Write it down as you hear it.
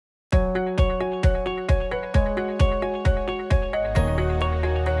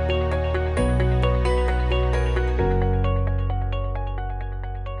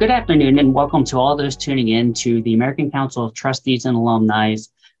Good afternoon and welcome to all those tuning in to the American Council of Trustees and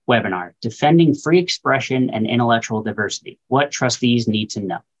Alumni's webinar, Defending Free Expression and Intellectual Diversity, What Trustees Need to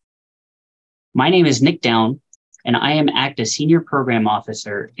Know. My name is Nick Down, and I am ACTA Senior Program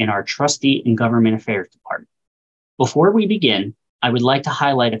Officer in our Trustee and Government Affairs Department. Before we begin, I would like to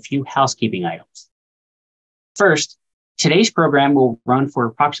highlight a few housekeeping items. First, today's program will run for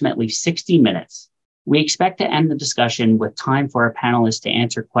approximately 60 minutes. We expect to end the discussion with time for our panelists to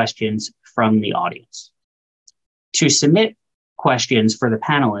answer questions from the audience. To submit questions for the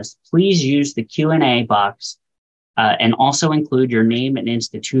panelists, please use the Q&A box and also include your name and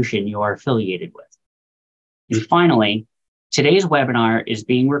institution you are affiliated with. And finally, today's webinar is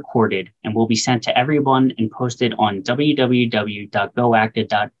being recorded and will be sent to everyone and posted on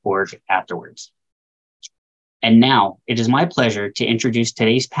www.goacta.org afterwards. And now, it is my pleasure to introduce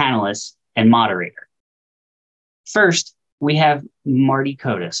today's panelists and moderator. First, we have Marty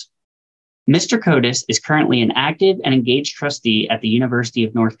Kotis. Mr. Kotis is currently an active and engaged trustee at the University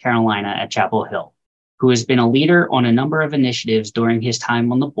of North Carolina at Chapel Hill, who has been a leader on a number of initiatives during his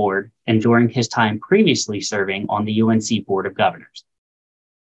time on the board and during his time previously serving on the UNC Board of Governors.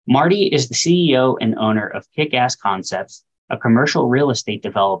 Marty is the CEO and owner of Kick-Ass Concepts, a commercial real estate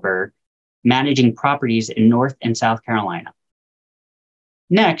developer managing properties in North and South Carolina.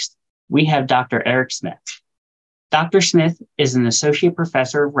 Next, we have Dr. Erec Smith. Dr. Smith is an associate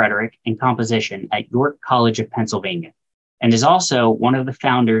professor of rhetoric and composition at York College of Pennsylvania, and is also one of the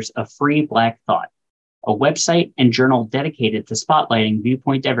founders of Free Black Thought, a website and journal dedicated to spotlighting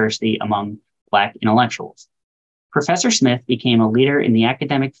viewpoint diversity among Black intellectuals. Professor Smith became a leader in the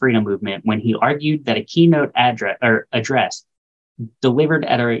academic freedom movement when he argued that a keynote address delivered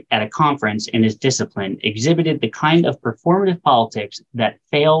at a conference in his discipline exhibited the kind of performative politics that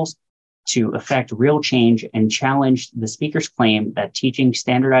fails to affect real change and challenged the speaker's claim that teaching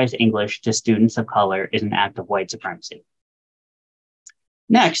standardized English to students of color is an act of white supremacy.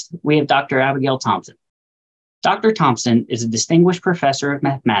 Next, we have Dr. Abigail Thompson. Dr. Thompson is a distinguished professor of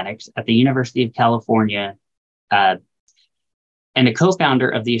mathematics at the University of California and a co-founder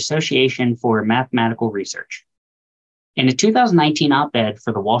of the Association for Mathematical Research. In a 2019 op-ed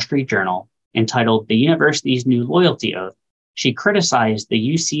for the Wall Street Journal entitled The University's New Loyalty Oath, she criticized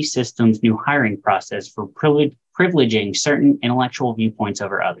the UC system's new hiring process for privileging certain intellectual viewpoints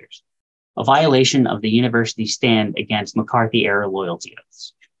over others, a violation of the university's stand against McCarthy-era loyalty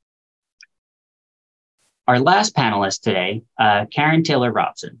oaths. Our last panelist today, Karrin Taylor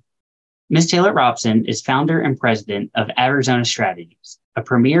Robson. Ms. Taylor Robson is founder and president of Arizona Strategies, a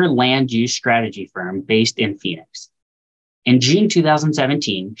premier land use strategy firm based in Phoenix. In June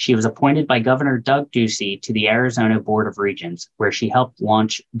 2017, she was appointed by Governor Doug Ducey to the Arizona Board of Regents, where she helped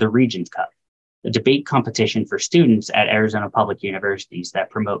launch the Regents Cup, a debate competition for students at Arizona public universities that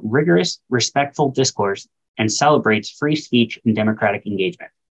promote rigorous, respectful discourse and celebrates free speech and democratic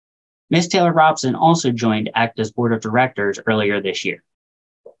engagement. Ms. Taylor Robson also joined ACTA's Board of Directors earlier this year.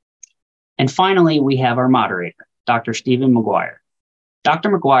 And finally, we have our moderator, Dr. Stephen McGuire.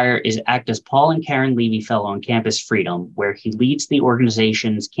 Dr. McGuire is ACTA's Paul and Karen Levy Fellow on Campus Freedom, where he leads the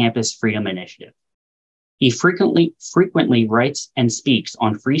organization's Campus Freedom Initiative. He frequently writes and speaks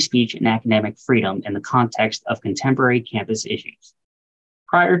on free speech and academic freedom in the context of contemporary campus issues.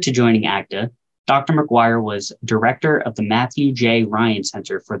 Prior to joining ACTA, Dr. McGuire was director of the Matthew J. Ryan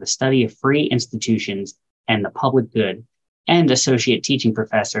Center for the Study of Free Institutions and the Public Good, and associate teaching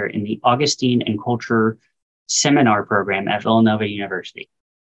professor in the Augustine and Culture Seminar Program at Villanova University.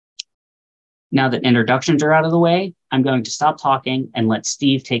 Now that introductions are out of the way, I'm going to stop talking and let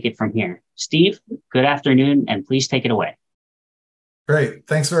Steve take it from here. Steve, good afternoon, and please take it away. Great.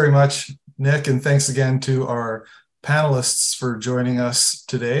 Thanks very much, Nick, and thanks again to our panelists for joining us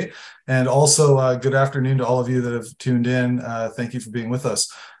today. And also good afternoon to all of you that have tuned in. Thank you for being with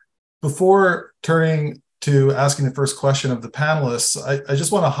us. Before turning to asking the first question of the panelists, I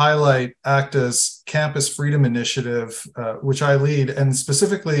just want to highlight ACTA's Campus Freedom Initiative, which I lead, and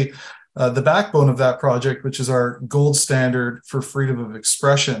specifically the backbone of that project, which is our gold standard for freedom of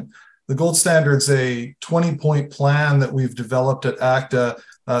expression. The gold standard is a 20-point plan that we've developed at ACTA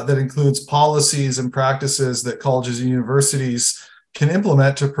that includes policies and practices that colleges and universities can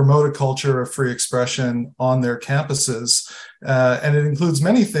implement to promote a culture of free expression on their campuses. And it includes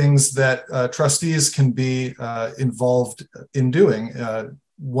many things that trustees can be involved in doing.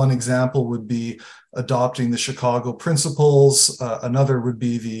 One example would be adopting the Chicago Principles. Another would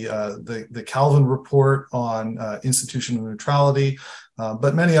be the Calvin Report on institutional neutrality,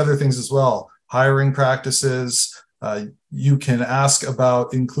 but many other things as well. Hiring practices, You can ask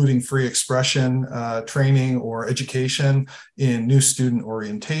about including free expression training or education in new student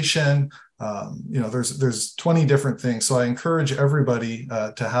orientation. There's 20 different things. So I encourage everybody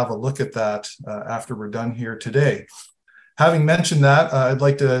to have a look at that after we're done here today. Having mentioned that, I'd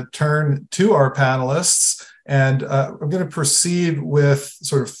like to turn to our panelists, and I'm going to proceed with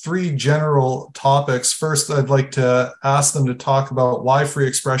sort of three general topics. First, I'd like to ask them to talk about why free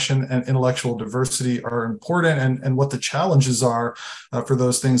expression and intellectual diversity are important and what the challenges are for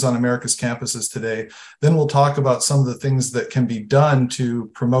those things on America's campuses today. Then we'll talk about some of the things that can be done to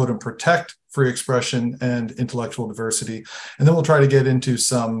promote and protect free expression and intellectual diversity. And then we'll try to get into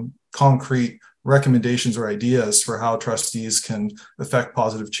some concrete recommendations or ideas for how trustees can affect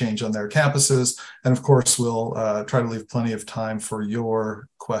positive change on their campuses. And of course, we'll try to leave plenty of time for your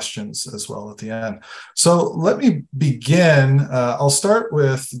questions as well at the end. So let me begin. I'll start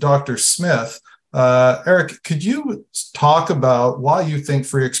with Dr. Smith. Erec, could you talk about why you think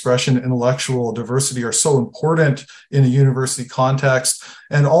free expression and intellectual diversity are so important in a university context?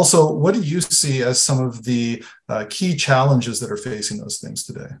 And also, what do you see as some of the key challenges that are facing those things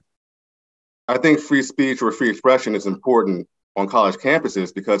today? I think free speech or free expression is important on college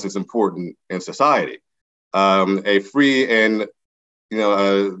campuses because it's important in society. A free and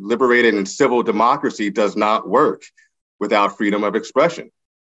liberated and civil democracy does not work without freedom of expression.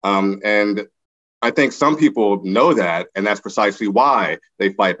 And I think some people know that, and that's precisely why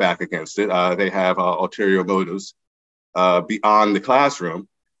they fight back against it. They have ulterior motives beyond the classroom.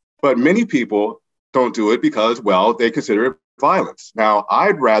 But many people don't do it because, well, they consider it violence. Now,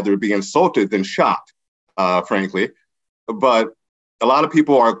 I'd rather be insulted than shot, frankly. But a lot of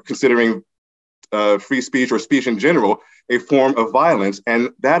people are considering free speech or speech in general a form of violence,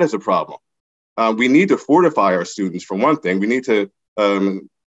 and that is a problem. We need to fortify our students, for one thing. We need to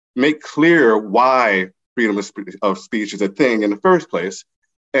make clear why freedom of speech is a thing in the first place.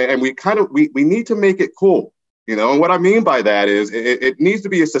 And we need to make it cool. And what I mean by that is it needs to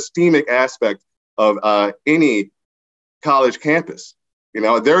be a systemic aspect of any college campus.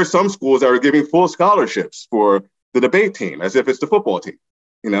 There are some schools that are giving full scholarships for the debate team as if it's the football team.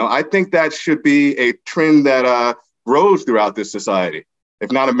 I think that should be a trend that grows throughout this society,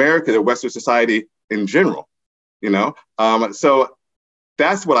 if not America, the Western society in general. So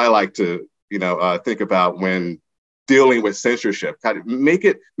that's what I like to think about when dealing with censorship. Make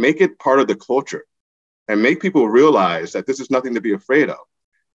it part of the culture and make people realize that this is nothing to be afraid of.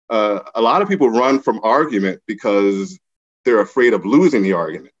 A lot of people run from argument because they're afraid of losing the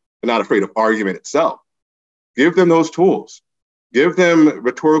argument. They're not afraid of argument itself. Give them those tools. Give them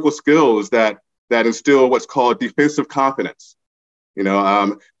rhetorical skills that instill what's called defensive confidence.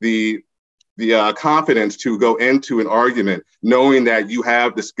 The confidence to go into an argument knowing that you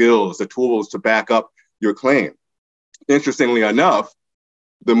have the skills, the tools to back up your claim. Interestingly enough,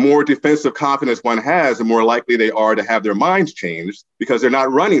 the more defensive confidence one has, the more likely they are to have their minds changed because they're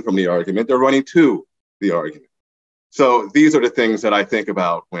not running from the argument, they're running to the argument. So these are the things that I think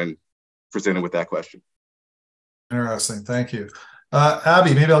about when presented with that question. Interesting, thank you.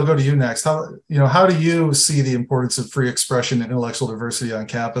 Abby, maybe I'll go to you next. How do you see the importance of free expression and intellectual diversity on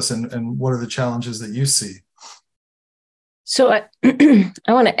campus, and what are the challenges that you see? So I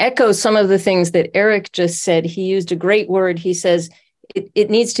want to echo some of the things that Erec just said. He used a great word. He says it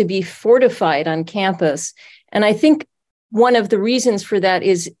needs to be fortified on campus. And I think one of the reasons for that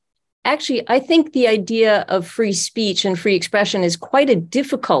is actually, I think the idea of free speech and free expression is quite a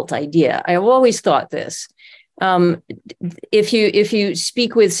difficult idea. I've always thought this. If you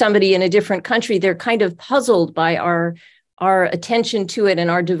speak with somebody in a different country, they're kind of puzzled by our attention to it and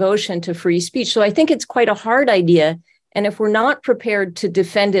our devotion to free speech. So I think it's quite a hard idea. And if we're not prepared to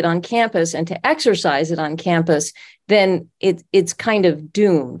defend it on campus and to exercise it on campus, then it's kind of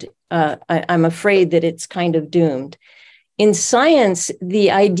doomed. I'm afraid that it's kind of doomed. In science,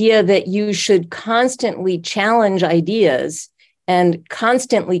 the idea that you should constantly challenge ideas and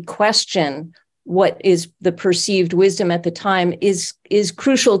constantly question what is the perceived wisdom at the time is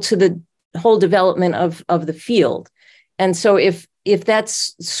crucial to the whole development of the field. And so if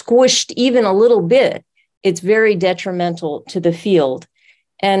that's squished even a little bit, it's very detrimental to the field.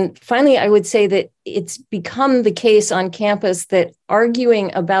 And finally, I would say that it's become the case on campus that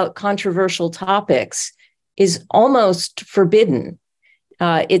arguing about controversial topics is almost forbidden.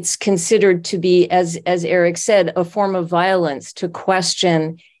 It's considered to be, as Erec said, a form of violence to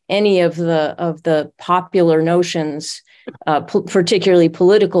question any of the popular notions, particularly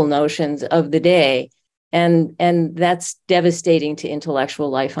political notions of the day. And that's devastating to intellectual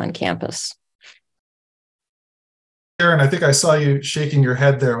life on campus. Karrin, I think I saw you shaking your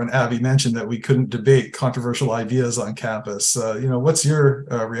head there when Abby mentioned that we couldn't debate controversial ideas on campus. What's your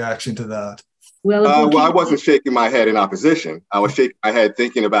reaction to that? Well, I wasn't shaking my head in opposition. I was shaking my head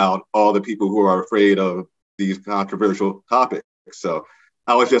thinking about all the people who are afraid of these controversial topics. So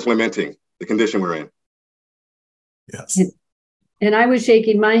I was just lamenting the condition we're in. Yes. And I was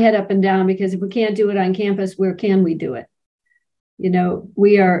shaking my head up and down because if we can't do it on campus, where can we do it?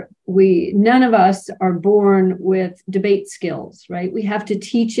 None of us are born with debate skills, right? We have to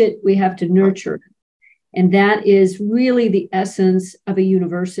teach it. We have to nurture it. And that is really the essence of a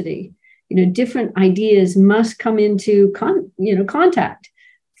university. Different ideas must come into contact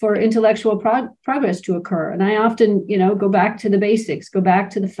for intellectual progress to occur. And I often, go back to the basics, go back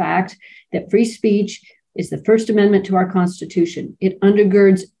to the fact that free speech is the First Amendment to our Constitution. It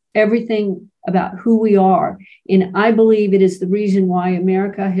undergirds everything about who we are. And I believe it is the reason why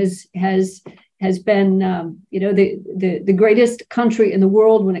America has been, the greatest country in the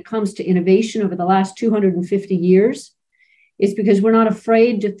world when it comes to innovation over the last 250 years. Is because we're not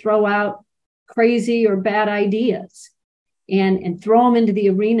afraid to throw out crazy or bad ideas and throw them into the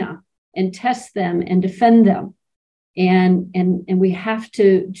arena and test them and defend them. And we have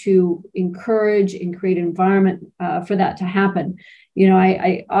to encourage and create an environment for that to happen.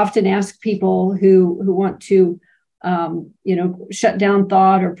 I often ask people who want to, shut down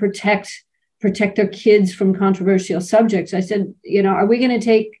thought or protect their kids from controversial subjects. I said, are we going to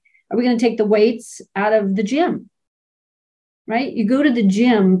take the weights out of the gym? Right? You go to the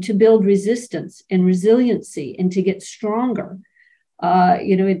gym to build resistance and resiliency and to get stronger.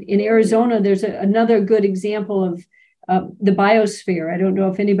 In Arizona, there's another good example of the biosphere. I don't know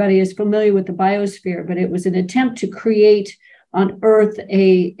if anybody is familiar with the biosphere, but it was an attempt to create on Earth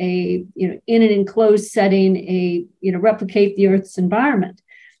in an enclosed setting, replicate the Earth's environment.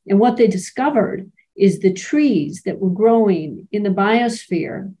 And what they discovered is the trees that were growing in the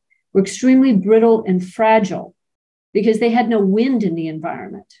biosphere were extremely brittle and fragile because they had no wind in the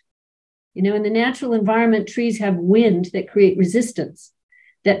environment. In the natural environment, trees have wind that create resistance,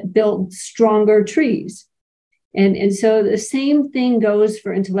 that build stronger trees. And so the same thing goes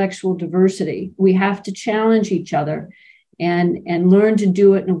for intellectual diversity. We have to challenge each other and learn to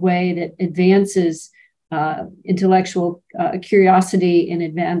do it in a way that advances intellectual curiosity and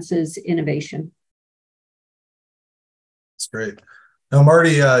advances innovation. That's great. Now,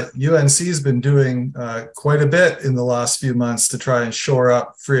 Marty, UNC's been doing quite a bit in the last few months to try and shore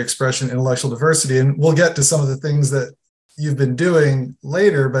up free expression, intellectual diversity. And we'll get to some of the things that you've been doing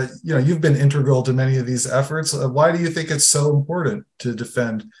later, but you've been integral to many of these efforts. Why do you think it's so important to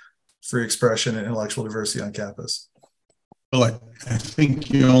defend free expression and intellectual diversity on campus? Well, I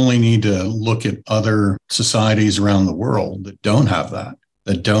think you only need to look at other societies around the world that don't have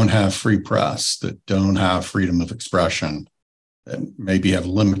that don't have free press, that don't have freedom of expression, that maybe have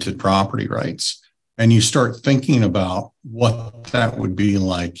limited property rights. And you start thinking about what that would be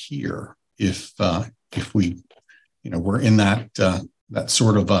like here if we, we're in that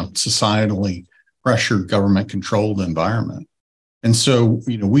sort of a societally pressured, government-controlled environment. And so,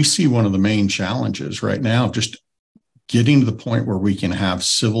 we see one of the main challenges right now, just getting to the point where we can have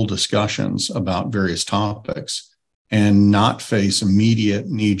civil discussions about various topics and not face immediate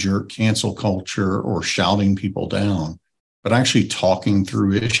knee-jerk cancel culture or shouting people down, but actually talking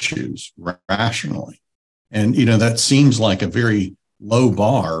through issues rationally. And, that seems like a very low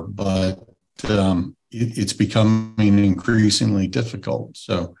bar, but it's becoming increasingly difficult.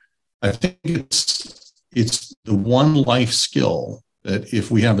 So I think it's the one life skill that if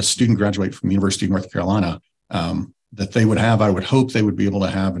we have a student graduate from the University of North Carolina, that they would have, I would hope they would be able to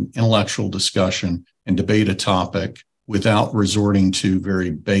have an intellectual discussion and debate a topic without resorting to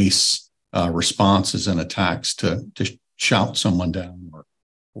very base responses and attacks to shout someone down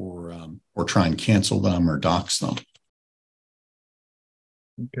or try and cancel them or dox them.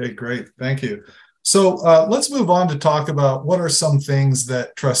 Okay, great. Thank you. So let's move on to talk about what are some things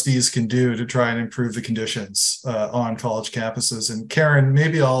that trustees can do to try and improve the conditions on college campuses. And Karrin,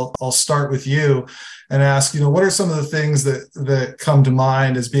 maybe I'll start with you and ask, what are some of the things that come to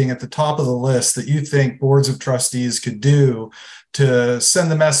mind as being at the top of the list that you think boards of trustees could do to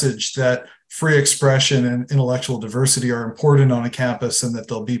send the message that free expression and intellectual diversity are important on a campus and that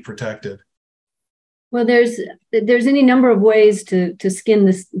they'll be protected? Well, there's any number of ways to skin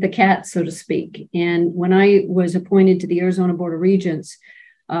the cat, so to speak. And when I was appointed to the Arizona Board of Regents,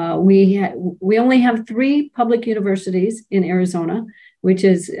 we only have 3 public universities in Arizona. which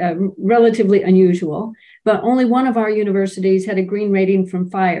is relatively unusual. But only one of our universities had a green rating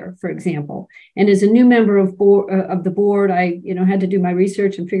from fire, for example. And as a new member of the board, I had to do my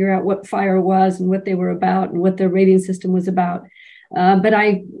research and figure out what fire was and what they were about and what their rating system was about. But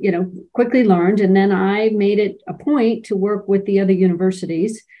I quickly learned, and then I made it a point to work with the other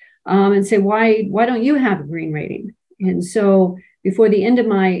universities and say, why don't you have a green rating? And so before the end of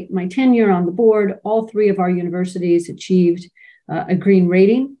my tenure on the board, all three of our universities achieved a green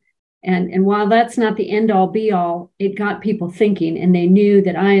rating. And while that's not the end all be all, it got people thinking, and they knew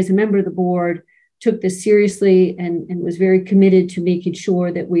that I, as a member of the board, took this seriously and was very committed to making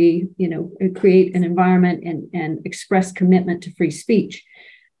sure that we, create an environment and express commitment to free speech.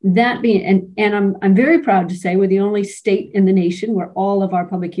 That being, and I'm very proud to say we're the only state in the nation where all of our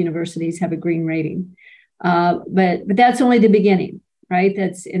public universities have a green rating. But that's only the beginning, right?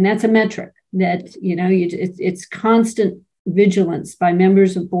 That's a metric that, it's constant vigilance by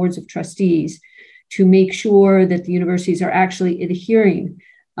members of boards of trustees to make sure that the universities are actually adhering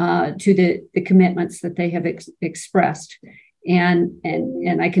to the commitments that they have expressed.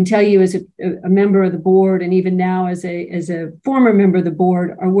 And I can tell you, as a member of the board, and even now as a former member of the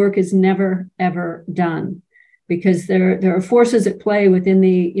board, our work is never ever done, because there are forces at play within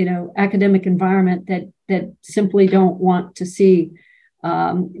the academic environment that simply don't want to see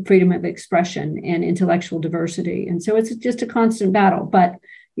freedom of expression and intellectual diversity. And so it's just a constant battle. But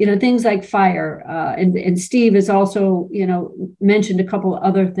things like fire, and Steve has also mentioned a couple of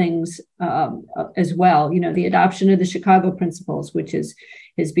other things as well. The adoption of the Chicago principles, which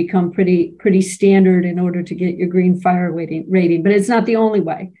has become pretty standard in order to get your green fire rating, but it's not the only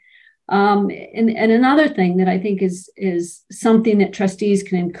way. And another thing that I think is something that trustees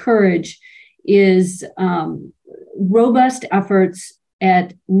can encourage is robust efforts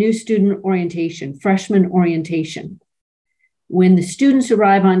at new student orientation, freshman orientation. When the students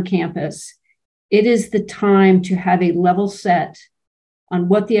arrive on campus, it is the time to have a level set on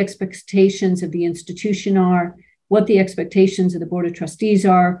what the expectations of the institution are, what the expectations of the Board of Trustees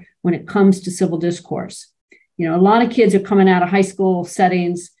are when it comes to civil discourse. A lot of kids are coming out of high school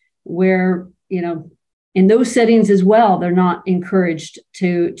settings where, in those settings as well, they're not encouraged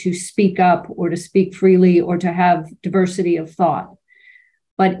to speak up or to speak freely or to have diversity of thought.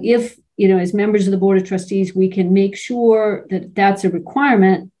 But if, as members of the Board of Trustees, we can make sure that that's a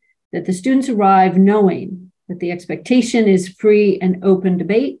requirement, that the students arrive knowing that the expectation is free and open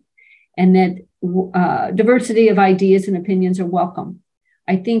debate, and that diversity of ideas and opinions are welcome.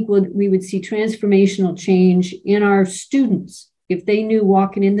 I think we would see transformational change in our students if they knew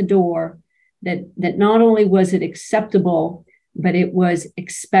walking in the door that not only was it acceptable, but it was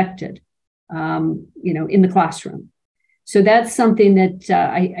expected, in the classroom. So that's something that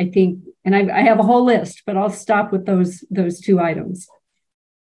I think, and I have a whole list, but I'll stop with those two items.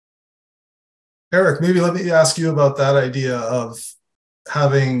 Erec, maybe let me ask you about that idea of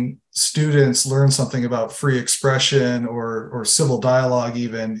having students learn something about free expression or civil dialogue,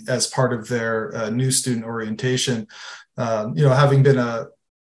 even as part of their new student orientation. Having been a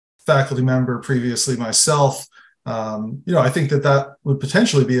faculty member previously myself, I think that would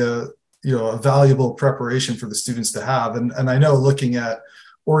potentially be a valuable preparation for the students to have. And I know, looking at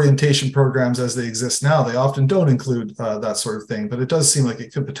orientation programs as they exist now, they often don't include that sort of thing, but it does seem like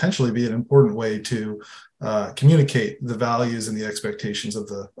it could potentially be an important way to communicate the values and the expectations of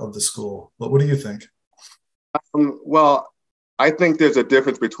the school. But what do you think? Well, I think there's a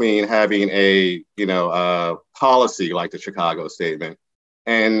difference between having a policy like the Chicago Statement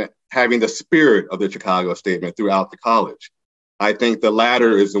and having the spirit of the Chicago Statement throughout the college. I think the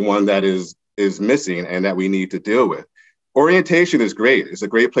latter is the one that is missing and that we need to deal with. Orientation is great. It's a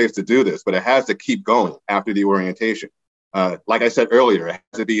great place to do this, but it has to keep going after the orientation. Like I said earlier, it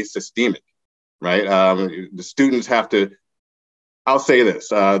has to be systemic, right? The students have to, I'll say this,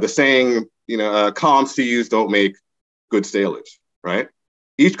 the saying, calm seas don't make good sailors, right?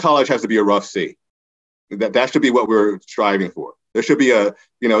 Each college has to be a rough sea. That should be what we're striving for. There should be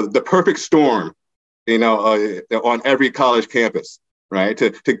the perfect storm, on every college campus, right?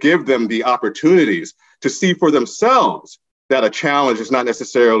 To give them the opportunities to see for themselves that a challenge is not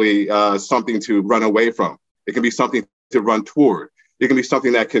necessarily something to run away from. It can be something to run toward. It can be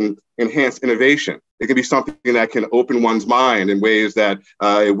something that can enhance innovation. It can be something that can open one's mind in ways that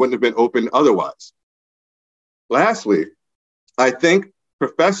it wouldn't have been open otherwise. Lastly, I think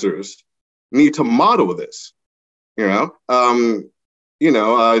professors need to model this, normal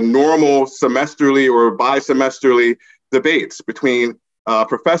semesterly or bisemesterly debates between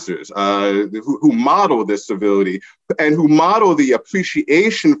professors who model this civility and who model the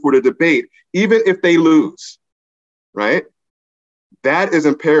appreciation for the debate, even if they lose, right? That is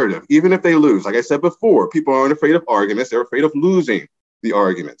imperative, even if they lose. Like I said before, people aren't afraid of arguments. They're afraid of losing the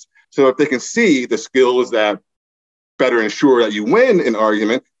arguments. So if they can see the skills that better ensure that you win an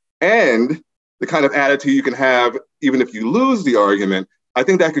argument and the kind of attitude you can have even if you lose the argument, I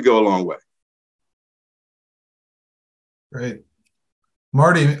think that could go a long way. Great.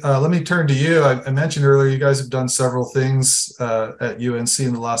 Marty, let me turn to you. I mentioned earlier you guys have done several things at UNC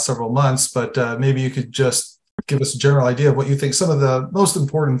in the last several months, but maybe you could just give us a general idea of what you think some of the most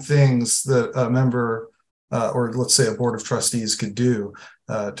important things that a member or let's say a board of trustees could do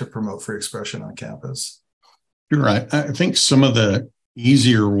to promote free expression on campus. You're right. I think some of the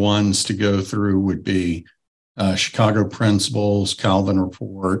easier ones to go through would be Chicago Principles, Calvin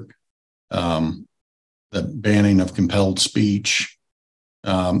Report, the banning of compelled speech.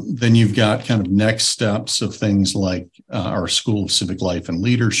 Then you've got kind of next steps of things like our School of Civic Life and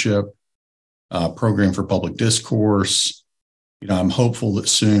Leadership, program for public discourse. I'm hopeful that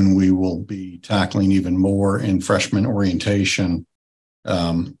soon we will be tackling even more in freshman orientation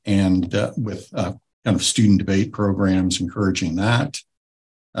and with kind of student debate programs, encouraging that,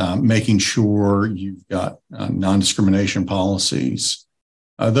 making sure you've got non-discrimination policies.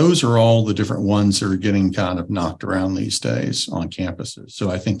 Those are all the different ones that are getting kind of knocked around these days on campuses. So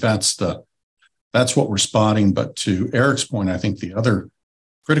I think that's what we're spotting. But to Eric's point, I think the other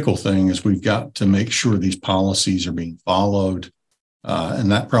critical thing is we've got to make sure these policies are being followed.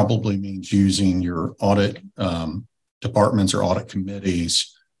 And that probably means using your audit departments or audit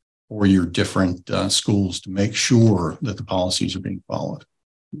committees or your different schools to make sure that the policies are being followed.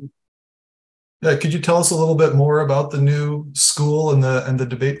 Yeah, could you tell us a little bit more about the new school and the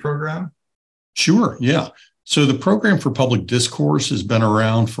debate program? Sure, yeah. So the program for public discourse has been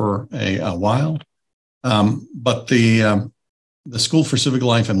around for a while, but the School for Civic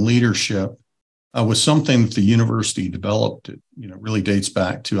Life and Leadership was something that the university developed. It really dates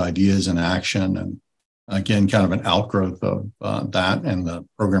back to Ideas in Action, and again, kind of an outgrowth of that and the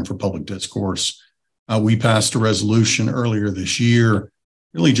program for public discourse. We passed a resolution earlier this year,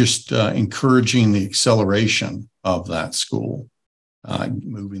 really just encouraging the acceleration of that school,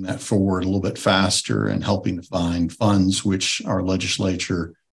 moving that forward a little bit faster and helping to find funds, which our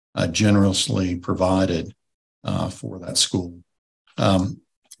legislature generously provided for that school.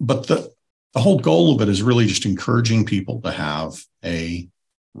 But the whole goal of it is really just encouraging people to have a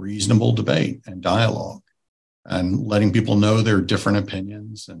reasonable debate and dialogue and letting people know there are different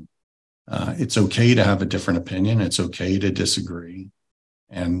opinions. And it's okay to have a different opinion. It's okay to disagree,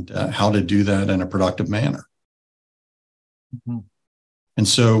 and how to do that in a productive manner. Mm-hmm. And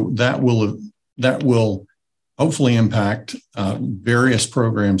so that will hopefully impact various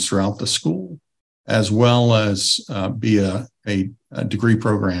programs throughout the school, as well as be a degree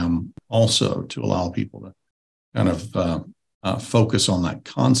program also to allow people to kind of focus on that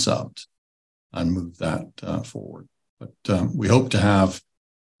concept and move that forward. But we hope to have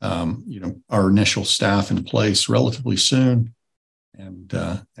our initial staff in place relatively soon and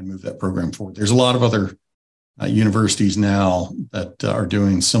move that program forward. There's a lot of other universities now that are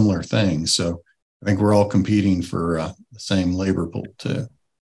doing similar things. So I think we're all competing for the same labor pool too.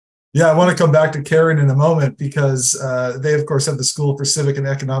 Yeah, I want to come back to Karrin in a moment because they, of course, have the School for Civic and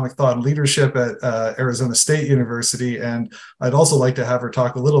Economic Thought and Leadership at Arizona State University, and I'd also like to have her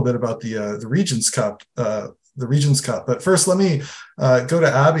talk a little bit about the Regents Cup. But first, let me go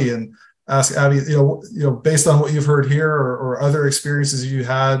to Abby and ask Abby, based on what you've heard here or other experiences you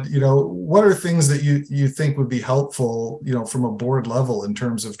had, what are things that you think would be helpful, from a board level in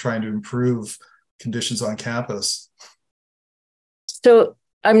terms of trying to improve conditions on campus? So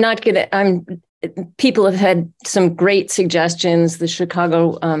people have had some great suggestions, the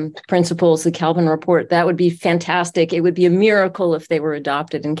Chicago Principles, the Calvin Report. That would be fantastic. It would be a miracle if they were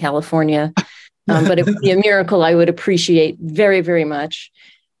adopted in California, but it would be a miracle I would appreciate very, very much.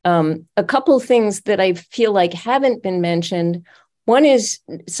 A couple of things that I feel like haven't been mentioned. One is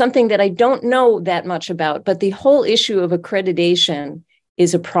something that I don't know that much about, but the whole issue of accreditation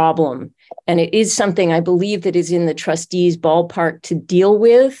is a problem. And it is something I believe that is in the trustees' ballpark to deal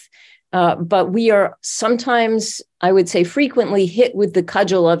with. But we are sometimes, I would say frequently, hit with the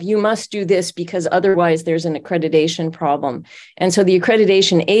cudgel of you must do this because otherwise there's an accreditation problem. And so the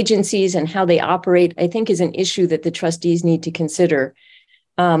accreditation agencies and how they operate, I think, is an issue that the trustees need to consider.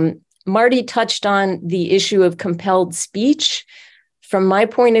 Marty touched on the issue of compelled speech. From my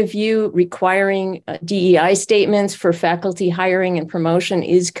point of view, requiring DEI statements for faculty hiring and promotion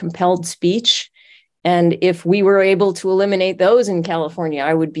is compelled speech. And if we were able to eliminate those in California,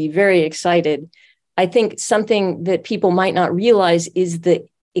 I would be very excited. I think something that people might not realize is the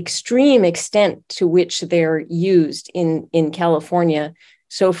extreme extent to which they're used in California.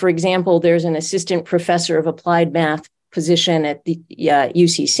 So, for example, there's an assistant professor of applied math position at the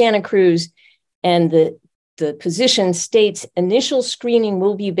UC Santa Cruz, and the position states initial screening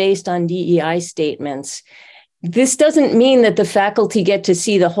will be based on DEI statements. This doesn't mean that the faculty get to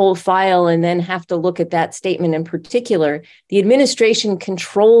see the whole file and then have to look at that statement in particular. The administration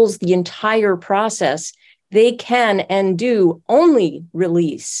controls the entire process. They can and do only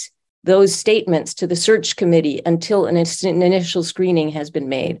release those statements to the search committee until an initial screening has been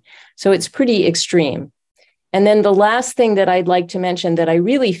made. So it's pretty extreme. And then the last thing that I'd like to mention that I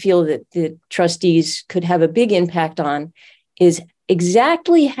really feel that the trustees could have a big impact on is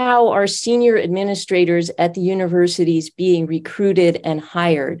exactly how are senior administrators at the universities being recruited and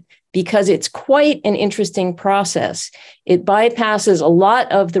hired, because it's quite an interesting process. It bypasses a lot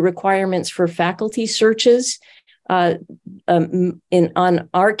of the requirements for faculty searches on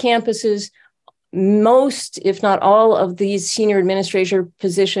our campuses. Most, if not all, of these senior administrator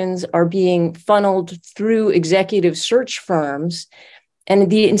positions are being funneled through executive search firms. And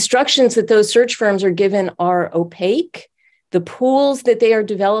the instructions that those search firms are given are opaque. The pools that they are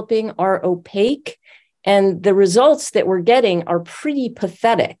developing are opaque. And the results that we're getting are pretty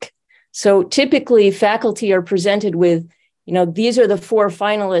pathetic. So typically faculty are presented with, these are the 4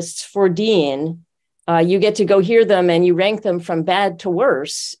 finalists for dean. You get to go hear them and you rank them from bad to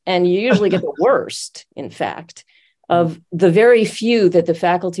worse. And you usually get the worst, in fact, of the very few that the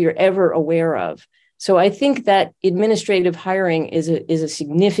faculty are ever aware of. So I think that administrative hiring is a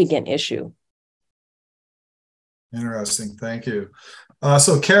significant issue. Interesting. Thank you.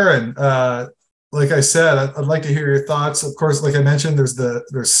 So Karrin, like I said, I'd like to hear your thoughts. Of course, like I mentioned,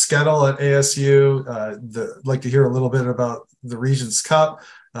 there's Skettle at ASU. I'd like to hear a little bit about the Regents Cup.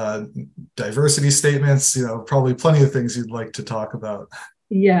 Diversity statements, probably plenty of things you'd like to talk about.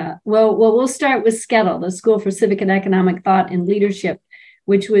 Yeah, well, we'll start with Skettle, the School for Civic and Economic Thought and Leadership,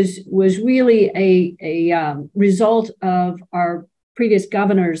 which was really a result of our previous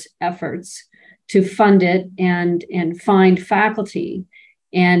governor's efforts to fund it and find faculty.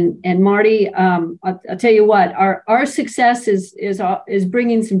 And Marty, I'll tell you what, our success is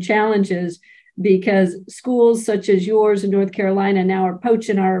bringing some challenges, because schools such as yours in North Carolina now are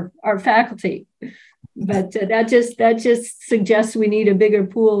poaching our faculty. But that just suggests we need a bigger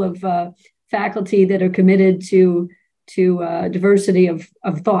pool of faculty that are committed to diversity of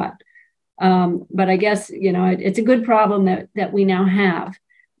thought. But I guess, it's a good problem that we now have.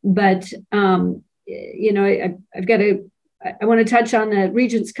 But, I want to touch on the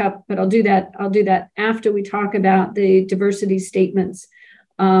Regents Cup, but I'll do that after we talk about the diversity statements.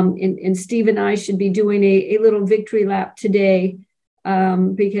 And Steve and I should be doing a little victory lap today,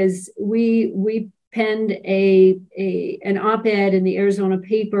 because we penned an op-ed in the Arizona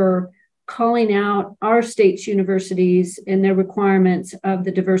paper calling out our state's universities and their requirements of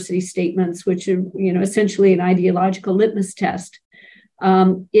the diversity statements, which are essentially an ideological litmus test.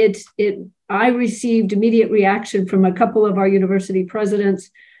 I received immediate reaction from a couple of our university presidents.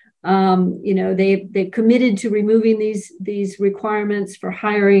 They've committed to removing these requirements for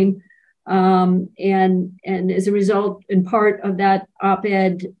hiring, and as a result, in part of that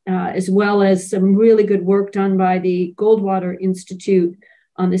op-ed, as well as some really good work done by the Goldwater Institute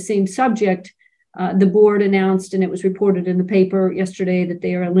on the same subject, the board announced, and it was reported in the paper yesterday, that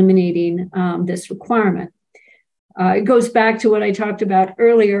they are eliminating this requirement. It goes back to what I talked about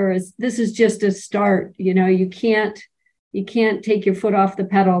earlier. This is just a start. You can't take your foot off the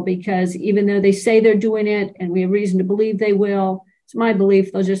pedal, because even though they say they're doing it, and we have reason to believe they will, it's my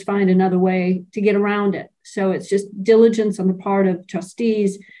belief they'll just find another way to get around it. So it's just diligence on the part of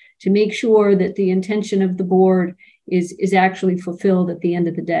trustees to make sure that the intention of the board is actually fulfilled at the end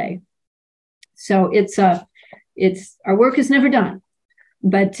of the day. So it's our work is never done,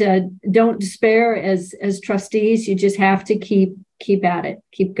 but don't despair as trustees. You just have to keep at it,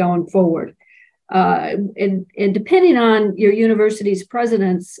 keep going forward. And depending on your university's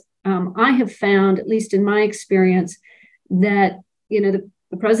presidents, I have found, at least in my experience, that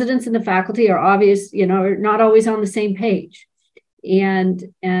the presidents and the faculty are are not always on the same page.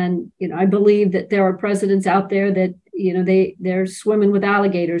 And I believe that there are presidents out there that they're swimming with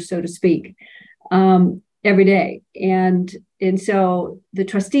alligators, so to speak, every day. And so the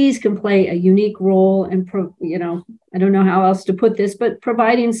trustees can play a unique role in, I don't know how else to put this, but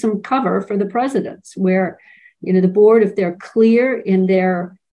providing some cover for the presidents, where, the board, if they're clear in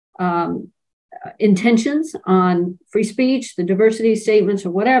their intentions on free speech, the diversity statements, or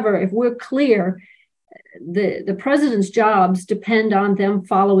whatever, if we're clear, the president's jobs depend on them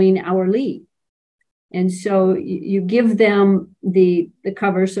following our lead. And so you give them the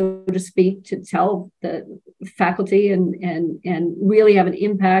cover, so to speak, to tell the faculty and really have an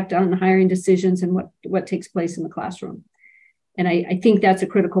impact on hiring decisions and what takes place in the classroom. And I think that's a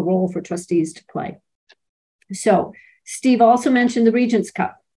critical role for trustees to play. So Steve also mentioned the Regents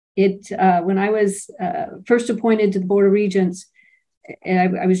Cup. When I was first appointed to the Board of Regents,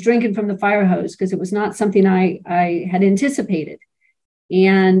 I was drinking from the fire hose because it was not something I had anticipated,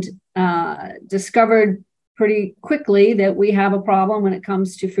 and discovered pretty quickly that we have a problem when it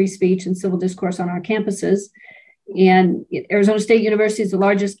comes to free speech and civil discourse on our campuses. And Arizona State University is the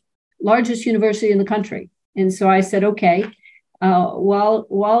largest university in the country. And so I said, okay,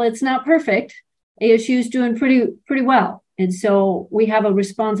 while it's not perfect, ASU is doing pretty well. And so we have a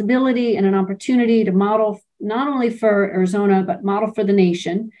responsibility and an opportunity to model not only for Arizona, but model for the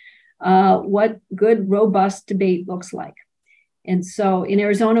nation what good, robust debate looks like. And so in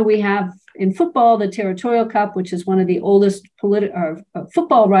Arizona, we have in football the Territorial Cup, which is one of the oldest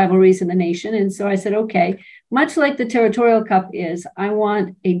football rivalries in the nation. And so I said, okay, much like the Territorial Cup is, I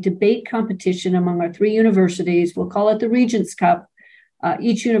want a debate competition among our 3 universities. We'll call it the Regents Cup.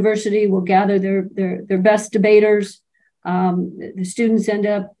 Each university will gather their best debaters. The students end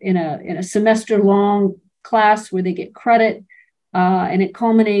up in a semester-long class where they get credit, and it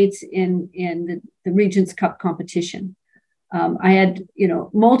culminates in the Regents Cup competition. I had,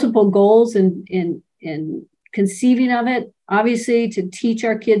 multiple goals in conceiving of it. Obviously, to teach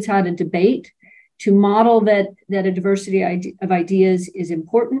our kids how to debate, to model that a diversity of ideas is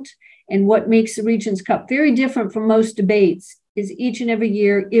important. And what makes the Regents Cup very different from most debates is each and every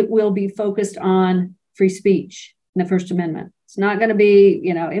year it will be focused on free speech and the First Amendment. It's not going to be,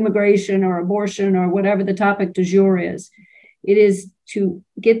 immigration or abortion or whatever the topic du jour is. It is to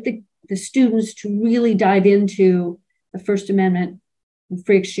get the students to really dive into the First Amendment,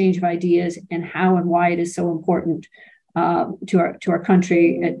 free exchange of ideas, and how and why it is so important to our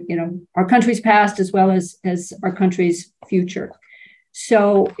country, our country's past as well as our country's future.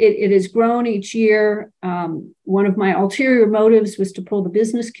 So it has grown each year. One of my ulterior motives was to pull the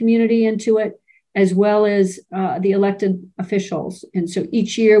business community into it, as well as the elected officials. And so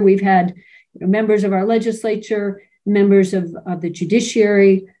each year we've had members of our legislature, members of the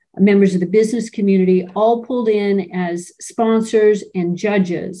judiciary, members of the business community, all pulled in as sponsors and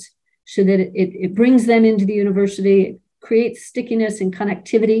judges, so that it brings them into the university, it creates stickiness and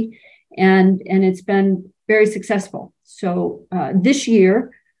connectivity, and it's been very successful. So this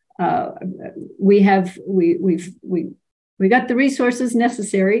year, we got the resources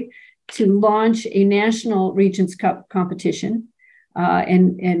necessary to launch a national Regents Cup competition.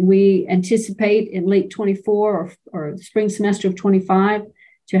 And we anticipate in late 24 or the spring semester of 25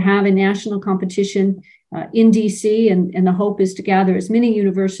 to have a national competition in DC. And the hope is to gather as many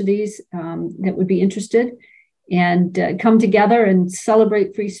universities that would be interested and come together and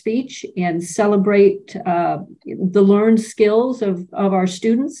celebrate free speech and celebrate the learned skills of our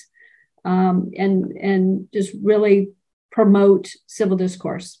students, and just really promote civil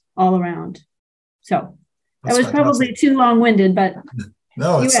discourse all around. So that was probably too long-winded, but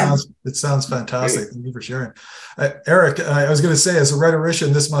no, it sounds fantastic. Thank you for sharing. Eric, I was going to say, as a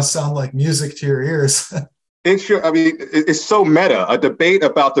rhetorician, this must sound like music to your ears. It's so meta, a debate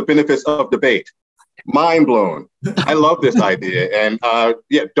about the benefits of debate. Mind blown. I love this idea. And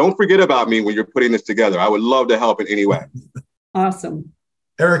don't forget about me when you're putting this together. I would love to help in any way. Awesome.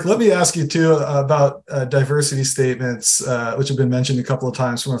 Eric, let me ask you too about diversity statements, which have been mentioned a couple of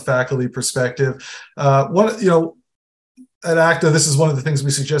times from a faculty perspective. At ACTA, this is one of the things we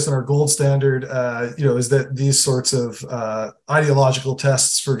suggest in our gold standard, is that these sorts of ideological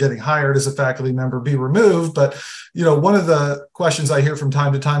tests for getting hired as a faculty member be removed. But, one of the questions I hear from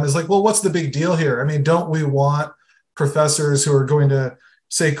time to time is like, well, what's the big deal here? I mean, don't we want professors who are going to,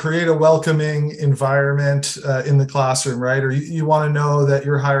 say, create a welcoming environment in the classroom, right? Or you want to know that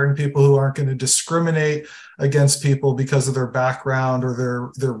you're hiring people who aren't going to discriminate against people because of their background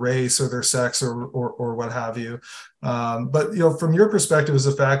or their race or their sex or what have you. But from your perspective as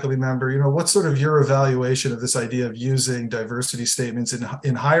a faculty member, what's sort of your evaluation of this idea of using diversity statements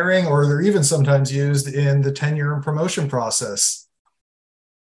in hiring, or they're even sometimes used in the tenure and promotion process?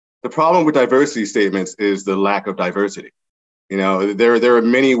 The problem with diversity statements is the lack of diversity. There are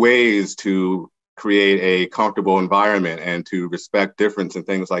many ways to create a comfortable environment and to respect difference and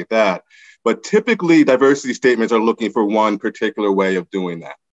things like that. But typically, diversity statements are looking for one particular way of doing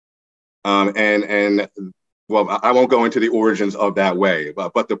that. Well, I won't go into the origins of that way,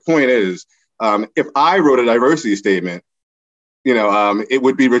 but the point is, if I wrote a diversity statement, it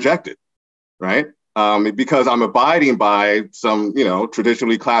would be rejected, right? because I'm abiding by some,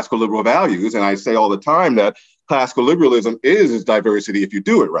 traditionally classical liberal values. And I say all the time that classical liberalism is diversity if you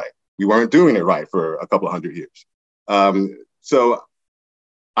do it right. We weren't doing it right for a couple of hundred years. So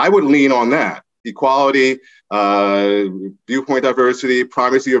I would lean on that. Equality, viewpoint diversity,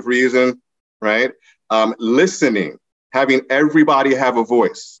 primacy of reason, right? Listening, having everybody have a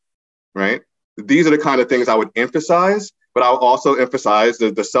voice, right? These are the kind of things I would emphasize, but I'll also emphasize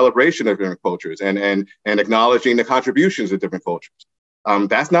the celebration of different cultures and acknowledging the contributions of different cultures.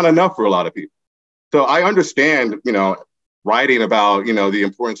 That's not enough for a lot of people. So I understand, writing about, the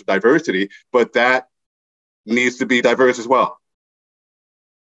importance of diversity, but that needs to be diverse as well.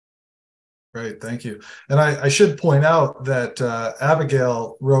 Great, thank you. And I should point out that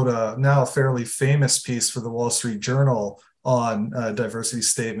Abigail wrote a now fairly famous piece for the Wall Street Journal on diversity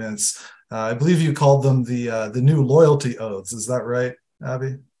statements. I believe you called them the new loyalty oaths. Is that right,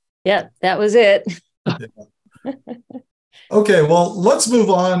 Abby? Yeah, that was it. Yeah. Okay, well, let's move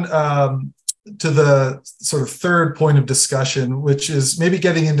on to the sort of third point of discussion, which is maybe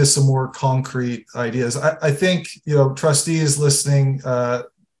getting into some more concrete ideas. I think, trustees listening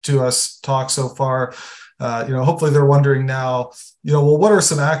to us talk so far, hopefully they're wondering now, well, what are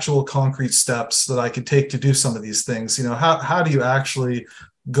some actual concrete steps that I could take to do some of these things? How do you actually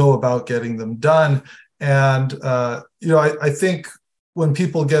go about getting them done? And, I think when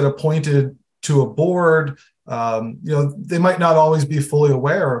people get appointed to a board, they might not always be fully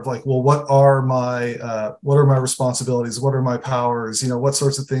aware of what are my responsibilities? What are my powers? What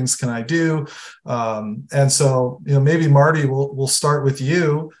sorts of things can I do? And so, maybe Marty, we'll start with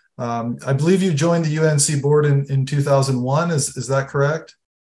you. I believe you joined the UNC board in 2001. Is that correct?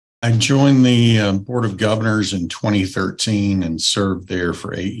 I joined the Board of Governors in 2013 and served there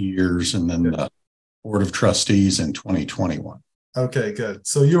for 8 years, and then the Board of Trustees in 2021. Okay, good.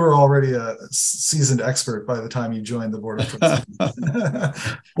 So you were already a seasoned expert by the time you joined the Board of Trustees.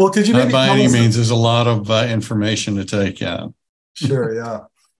 Well, could you maybe by any means, there's a lot of information to take in. Sure, yeah.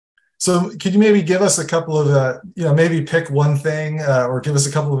 So could you maybe give us a couple of, maybe pick one thing or give us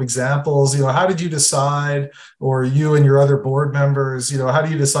a couple of examples? How did you decide, or you and your other board members, how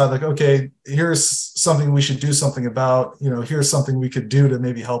do you decide okay, here's something we should do something about, here's something we could do to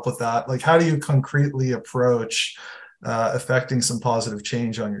maybe help with that? How do you concretely approach affecting some positive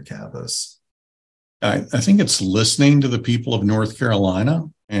change on your campus? I think it's listening to the people of North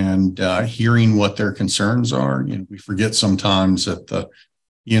Carolina and hearing what their concerns are. We forget sometimes that the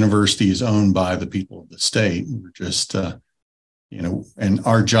university is owned by the people of the state. We're just, and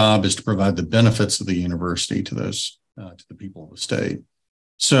our job is to provide the benefits of the university to those, to the people of the state.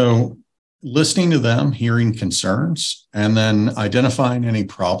 So listening to them, hearing concerns, and then identifying any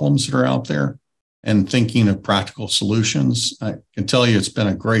problems that are out there and thinking of practical solutions. I can tell you it's been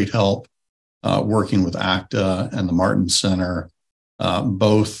a great help working with ACTA and the Martin Center,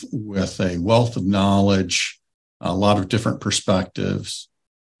 both with a wealth of knowledge, a lot of different perspectives,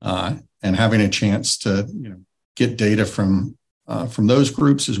 and having a chance to get data from those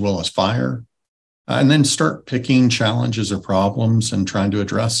groups as well as FIRE, and then start picking challenges or problems and trying to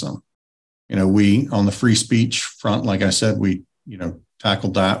address them. We, on the free speech front, like I said, we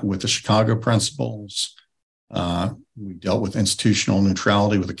tackled that with the Chicago principles. We dealt with institutional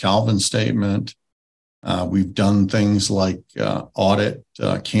neutrality with the Calvin statement. We've done things like audit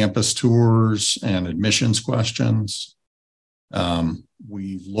campus tours and admissions questions.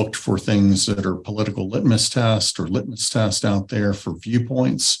 We've looked for things that are political litmus test or litmus test out there for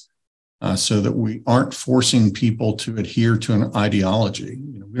viewpoints, so that we aren't forcing people to adhere to an ideology.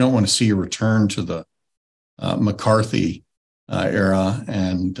 We don't want to see a return to the McCarthy era,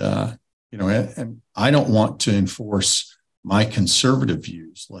 and and I don't want to enforce my conservative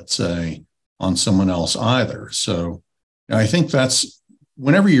views, let's say, on someone else either. So I think that's,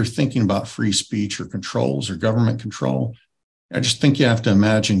 whenever you're thinking about free speech or controls or government control, I just think you have to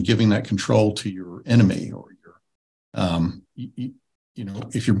imagine giving that control to your enemy, or your,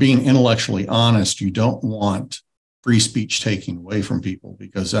 if you're being intellectually honest, you don't want free speech taken away from people,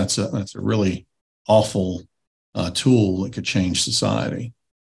 because that's a really awful tool that could change society.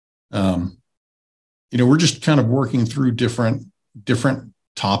 We're just kind of working through different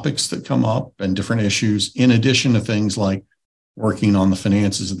topics that come up and different issues, in addition to things like working on the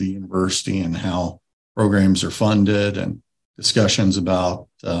finances of the university and how programs are funded, and discussions about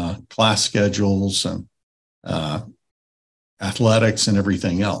class schedules and athletics and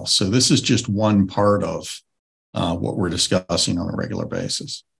everything else. So this is just one part of what we're discussing on a regular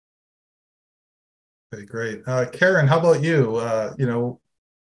basis. Okay, great. Karrin, how about you?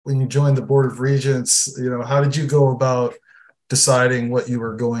 When you joined the Board of Regents, how did you go about deciding what you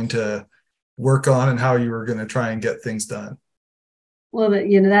were going to work on and how you were going to try and get things done? Well,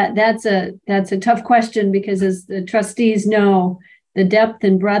 that's a tough question, because as the trustees know, the depth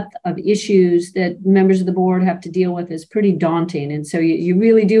and breadth of issues that members of the board have to deal with is pretty daunting. And so you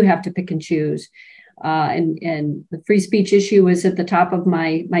really do have to pick and choose. And the free speech issue was at the top of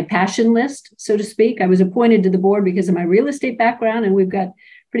my passion list, so to speak. I was appointed to the board because of my real estate background, and we've got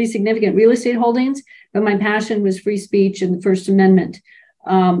pretty significant real estate holdings, but my passion was free speech and the First Amendment.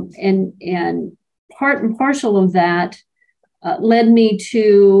 And part and parcel of that led me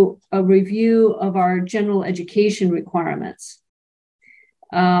to a review of our general education requirements.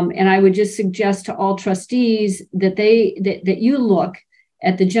 And I would just suggest to all trustees that you look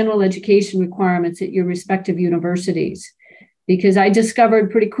at the general education requirements at your respective universities, because I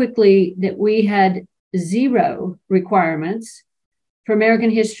discovered pretty quickly that we had zero requirements for American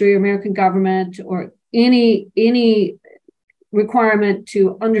history or American government or any requirement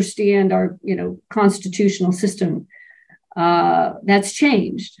to understand our constitutional system. That's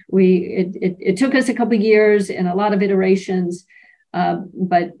changed. It took us a couple of years and a lot of iterations,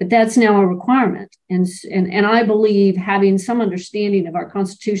 but that's now a requirement. And I believe having some understanding of our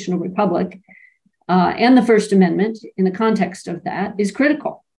constitutional republic and the First Amendment in the context of that is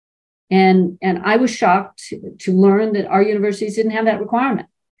critical. And I was shocked to learn that our universities didn't have that requirement.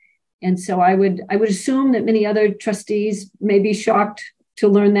 And so I would assume that many other trustees may be shocked to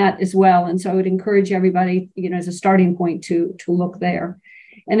learn that as well. And so I would encourage everybody, as a starting point to look there.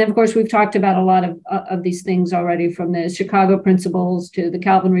 And then, of course, we've talked about a lot of these things already, from the Chicago Principles to the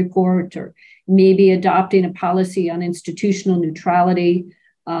Calvin Report, or maybe adopting a policy on institutional neutrality,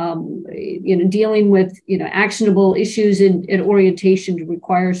 dealing with, actionable issues in orientation to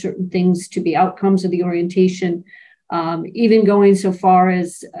require certain things to be outcomes of the orientation, even going so far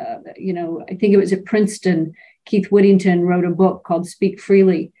as, I think it was at Princeton, Keith Whittington wrote a book called Speak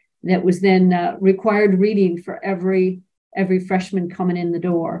Freely that was then required reading for every freshman coming in the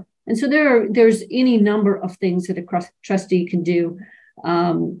door. And so there's any number of things that a trustee can do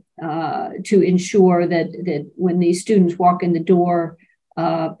to ensure that when these students walk in the door,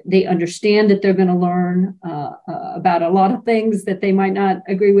 they understand that they're going to learn about a lot of things that they might not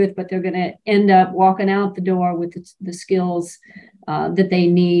agree with, but they're going to end up walking out the door with the skills that they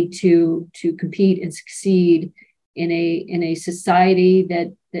need to compete and succeed in a society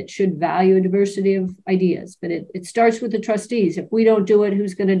that should value a diversity of ideas. But it starts with the trustees. If we don't do it,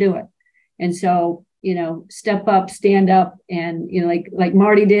 who's going to do it? And so, step up, stand up, and like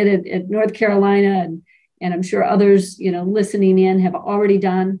Marty did at North Carolina, and I'm sure others, listening in have already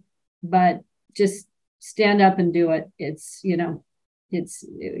done, but just stand up and do it.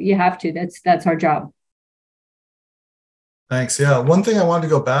 You have to. That's our job. Thanks. Yeah. One thing I wanted to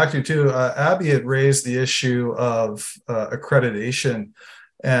go back to too, Abby had raised the issue of accreditation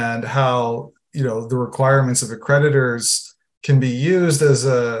and how, the requirements of accreditors can be used as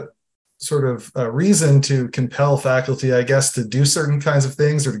a sort of a reason to compel faculty, I guess, to do certain kinds of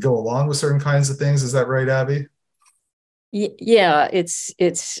things or to go along with certain kinds of things. Is that right, Abby? Yeah,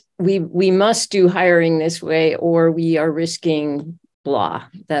 we must do hiring this way, or we are risking blah.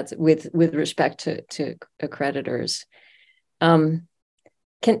 That's with respect to accreditors. Can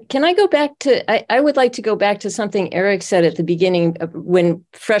I go back to, I would like to go back to something Erec said at the beginning when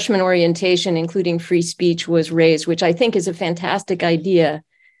freshman orientation, including free speech, was raised, which I think is a fantastic idea.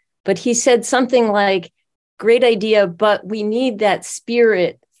 But he said something like, great idea, but we need that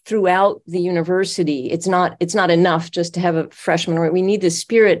spirit throughout the university. It's not enough just to have a freshman, we need the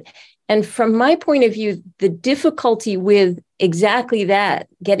spirit. And from my point of view, the difficulty with exactly that,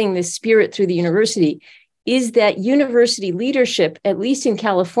 getting the spirit through the university, is that university leadership, at least in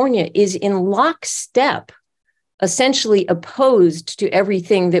California, is in lockstep, essentially opposed to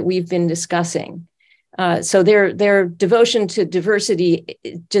everything that we've been discussing. So their devotion to diversity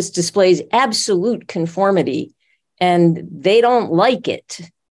just displays absolute conformity, and they don't like it.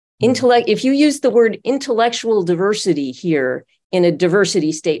 If you use the word intellectual diversity here in a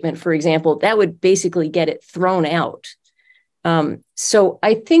diversity statement, for example, that would basically get it thrown out. So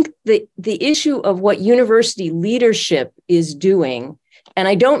I think the issue of what university leadership is doing, and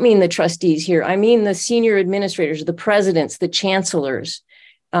I don't mean the trustees here, I mean the senior administrators, the presidents, the chancellors,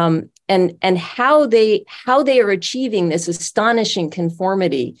 and how they are achieving this astonishing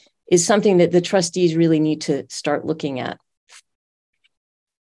conformity is something that the trustees really need to start looking at.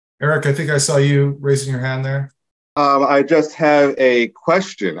 Erec, I think I saw you raising your hand there. I just have a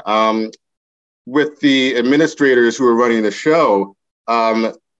question. With the administrators who are running the show,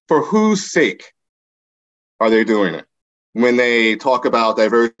 for whose sake are they doing it? When they talk about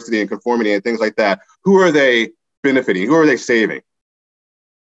diversity and conformity and things like that, who are they benefiting? Who are they saving?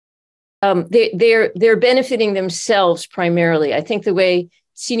 They're benefiting themselves primarily. I think the way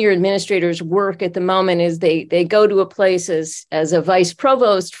senior administrators work at the moment is they go to a place as a vice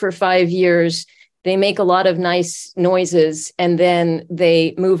provost for 5 years. They make a lot of nice noises, and then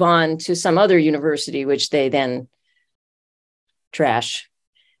they move on to some other university, which they then trash.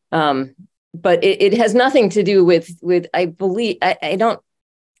 But it has nothing to do with I believe, I don't,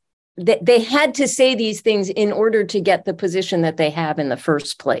 they had to say these things in order to get the position that they have in the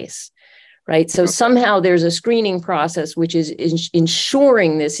first place, right? So somehow there's a screening process which is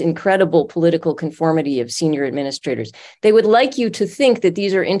ensuring this incredible political conformity of senior administrators. They would like you to think that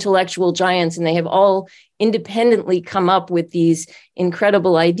these are intellectual giants and they have all independently come up with these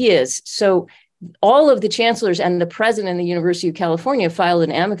incredible ideas. So all of the chancellors and the president of the University of California filed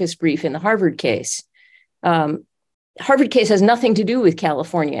an amicus brief in the Harvard case. Harvard case has nothing to do with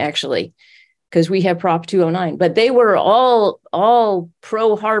California, actually, because we have Prop 209. But they were all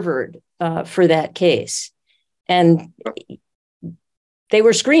pro-Harvard for that case. And they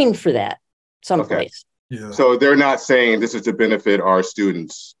were screened for that someplace. Okay. Yeah. So they're not saying this is to benefit our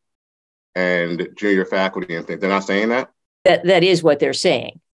students and junior faculty and things. They're not saying that? That is what they're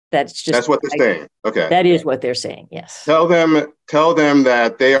saying. That's what they're saying. Okay. That is what they're saying. Yes. Tell them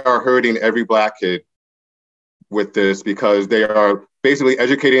that they are hurting every Black kid with this, because they are basically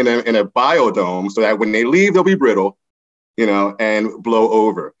educating them in a biodome so that when they leave, they'll be brittle, and blow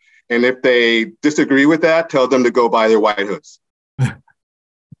over. And if they disagree with that, tell them to go buy their white hoods.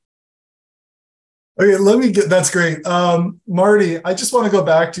 Okay, that's great. Marty, I just want to go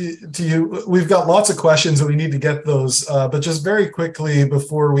back to you. We've got lots of questions and we need to get those, but just very quickly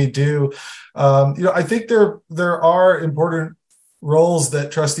before we do, I think there are important roles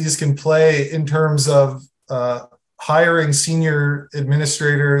that trustees can play in terms of hiring senior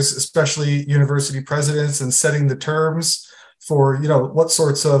administrators, especially university presidents, and setting the terms for, what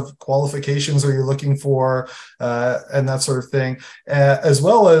sorts of qualifications are you looking for, and that sort of thing, as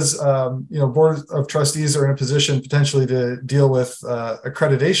well as, Board of Trustees are in a position potentially to deal with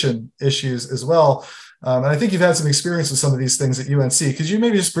accreditation issues as well. And I think you've had some experience with some of these things at UNC. Could you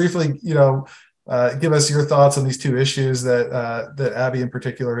maybe just briefly, give us your thoughts on these two issues that Abby in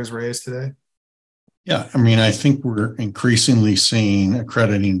particular has raised today? Yeah, I think we're increasingly seeing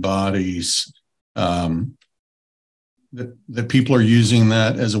accrediting bodies that people are using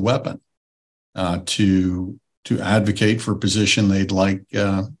that as a weapon to advocate for a position they'd like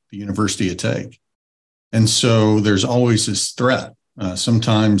the university to take. And so there's always this threat.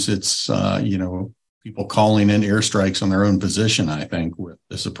 Sometimes it's, people calling in airstrikes on their own position, I think, with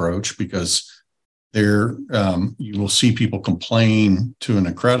this approach, because you will see people complain to an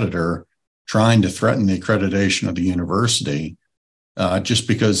accreditor trying to threaten the accreditation of the university just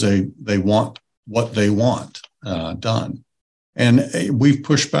because they want what they want done. And we've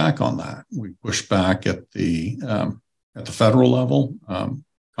pushed back on that. We pushed back at the federal level.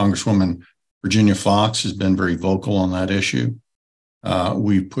 Congresswoman Virginia Foxx has been very vocal on that issue.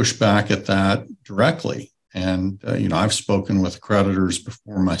 We pushed back at that directly. And, I've spoken with accreditors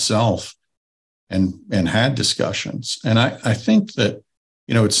before myself and had discussions. And I think that,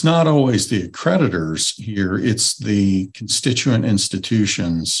 it's not always the accreditors here, it's the constituent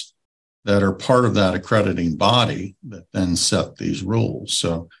institutions that are part of that accrediting body that then set these rules.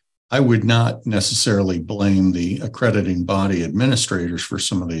 So I would not necessarily blame the accrediting body administrators for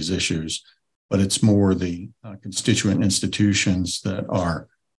some of these issues, but it's more the constituent institutions that are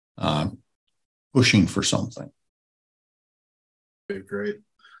pushing for something. Okay, great.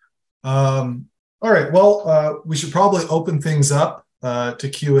 All right, well, we should probably open things up to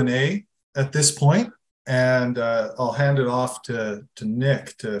Q&A at this point, and I'll hand it off to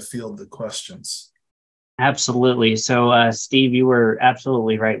Nick to field the questions. Absolutely. So, Steve, you were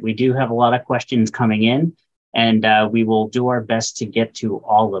absolutely right. We do have a lot of questions coming in, and we will do our best to get to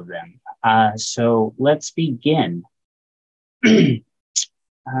all of them. So let's begin. And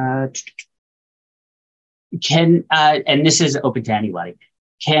this is open to anybody.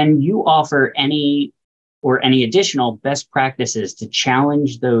 Can you offer any additional best practices to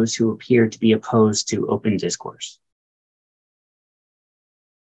challenge those who appear to be opposed to open discourse?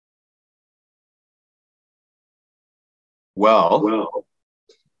 Well,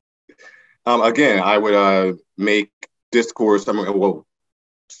 again, I would make discourse,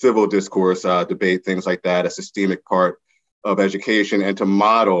 civil discourse, debate, things like that, a systemic part of education, and to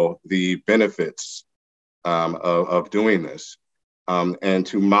model the benefits of doing this. And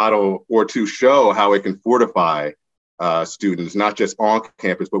to model or to show how it can fortify students, not just on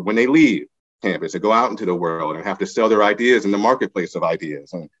campus, but when they leave campus and go out into the world and have to sell their ideas in the marketplace of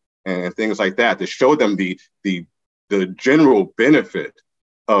ideas and things like that, to show them the general benefit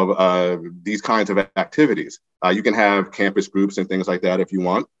of these kinds of activities. You can have campus groups and things like that if you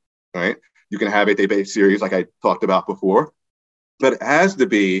want, right? You can have a debate series like I talked about before, but it has to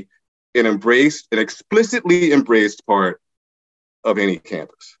be an explicitly embraced part of any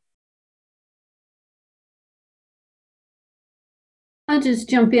campus. I'll just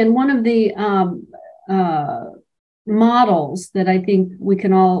jump in. One of the models that I think we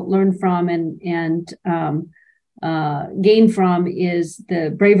can all learn from and gain from is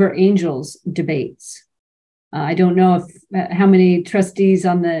the Braver Angels debates. I don't know if how many trustees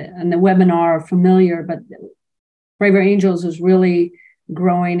on the webinar are familiar, but Braver Angels is really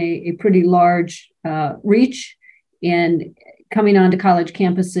growing a pretty large reach and coming onto college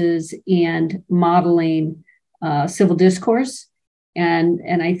campuses and modeling civil discourse.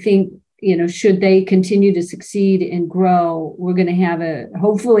 And I think, should they continue to succeed and grow, we're going to have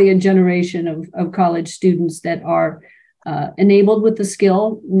hopefully a generation of college students that are enabled with the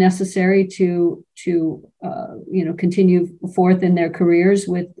skill necessary to continue forth in their careers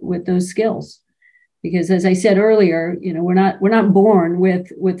with those skills. Because as I said earlier, we're not born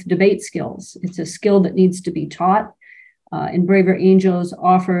with debate skills. It's a skill that needs to be taught. And Braver Angels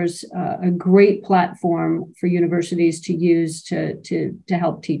offers a great platform for universities to use to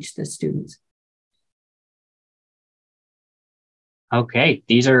help teach the students. Okay,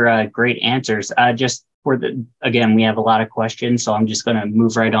 these are great answers. Just again, we have a lot of questions, so I'm just going to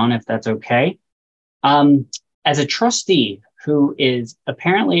move right on if that's okay. As a trustee who is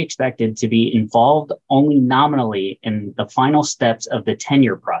apparently expected to be involved only nominally in the final steps of the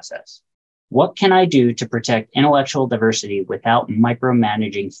tenure process, what can I do to protect intellectual diversity without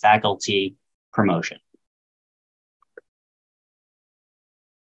micromanaging faculty promotion?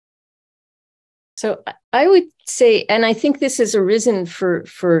 So I would say, and I think this has arisen for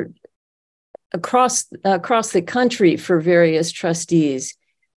across the country for various trustees,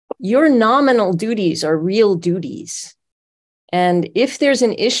 your nominal duties are real duties. And if there's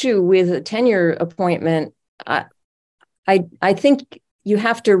an issue with a tenure appointment, I think you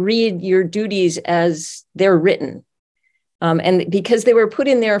have to read your duties as they're written, and because they were put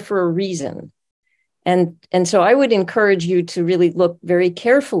in there for a reason. And so I would encourage you to really look very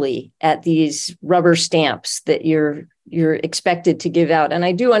carefully at these rubber stamps that you're expected to give out. And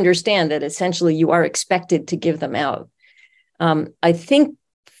I do understand that essentially you are expected to give them out. I think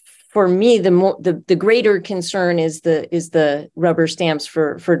for me, the greater concern is the rubber stamps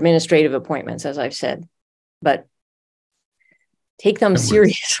for administrative appointments, as I've said, but take them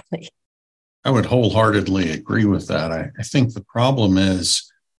seriously. I would wholeheartedly agree with that. I think the problem is,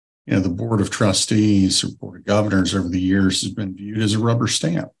 the Board of Trustees or Board of Governors over the years has been viewed as a rubber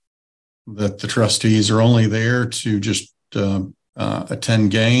stamp, that the trustees are only there to just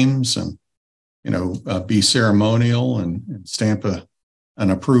attend games and, be ceremonial and stamp an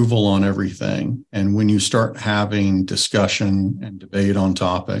approval on everything. And when you start having discussion and debate on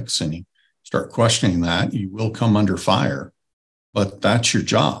topics and you start questioning that, you will come under fire. But that's your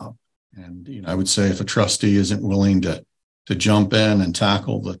job. And I would say if a trustee isn't willing to jump in and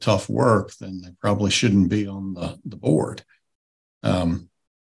tackle the tough work, then they probably shouldn't be on the board.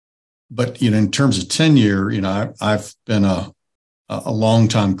 But in terms of tenure, I've been a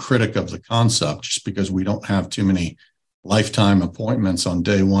longtime critic of the concept, just because we don't have too many lifetime appointments on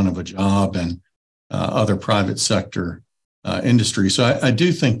day one of a job and other private sector industry. So I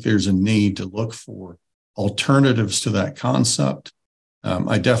do think there's a need to look for alternatives to that concept.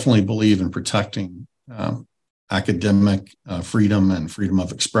 I definitely believe in protecting academic freedom and freedom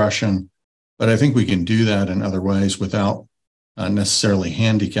of expression, but I think we can do that in other ways without necessarily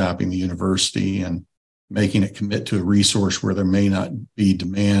handicapping the university and making it commit to a resource where there may not be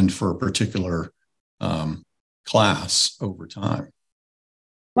demand for a particular class over time.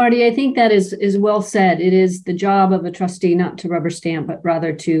 Marty, I think that is well said. It is the job of a trustee not to rubber stamp, but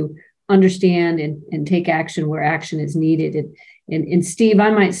rather to understand and take action where action is needed. And Steve, I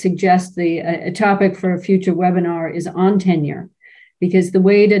might suggest a topic for a future webinar is on tenure, because the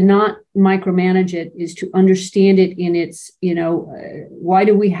way to not micromanage it is to understand it in its, why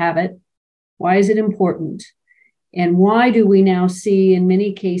do we have it? Why is it important? And why do we now see in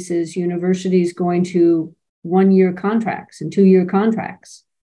many cases universities going to 1-year contracts and 2-year contracts?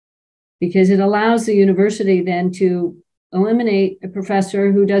 Because it allows the university then to eliminate a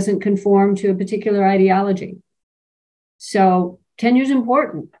professor who doesn't conform to a particular ideology. So tenure is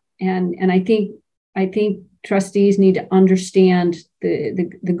important, and I think trustees need to understand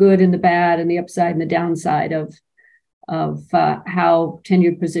the good and the bad and the upside and the downside of how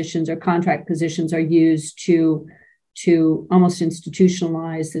tenured positions or contract positions are used to almost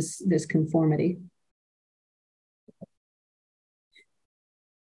institutionalize this conformity.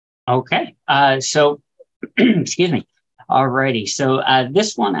 Okay. Excuse me. Alrighty. So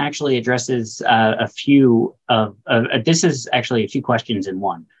this one actually addresses a few of, this is actually a few questions in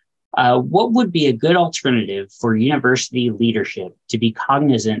one. What would be a good alternative for university leadership to be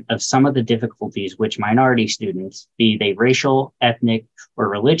cognizant of some of the difficulties which minority students, be they racial, ethnic, or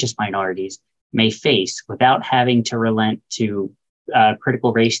religious minorities, may face without having to relent to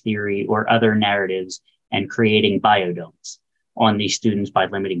critical race theory or other narratives and creating biodomes on these students by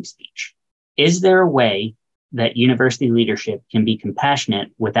limiting speech? Is there a way that university leadership can be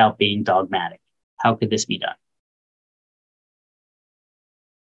compassionate without being dogmatic? How could this be done?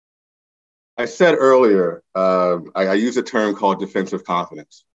 I said earlier, I use a term called defensive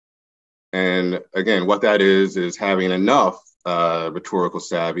confidence. And again, what that is having enough rhetorical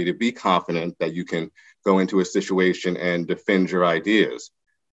savvy to be confident that you can go into a situation and defend your ideas.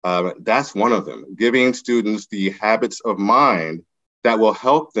 That's one of them, giving students the habits of mind that will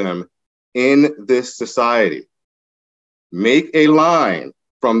help them in this society. Make a line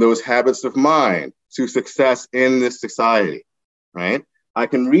from those habits of mind to success in this society, right? I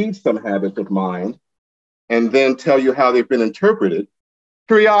can read some habits of mind and then tell you how they've been interpreted.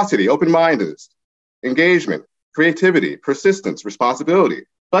 Curiosity, open-mindedness, engagement, creativity, persistence, responsibility,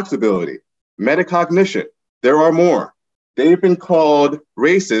 flexibility, metacognition. There are more. They've been called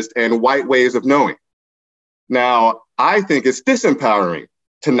racist and white ways of knowing. Now, I think it's disempowering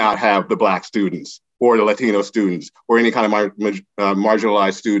to not have the Black students or the Latino students or any kind of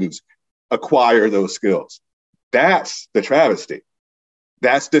marginalized students acquire those skills. That's the travesty.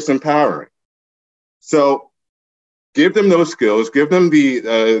 That's disempowering. So give them those skills, give them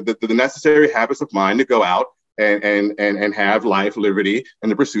the necessary habits of mind to go out and have life, liberty,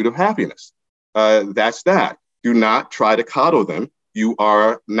 and the pursuit of happiness. That's that. Do not try to coddle them. You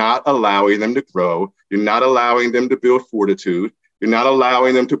are not allowing them to grow. You're not allowing them to build fortitude. You're not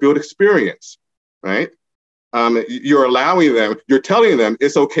allowing them to build experience, right? You're allowing them, you're telling them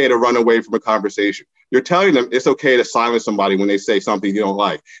it's okay to run away from a conversation. You're telling them it's okay to silence somebody when they say something you don't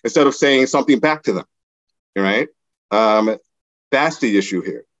like, instead of saying something back to them, right? That's the issue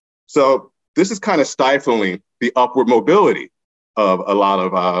here. So this is kind of stifling the upward mobility of a lot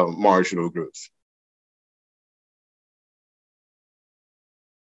of marginal groups.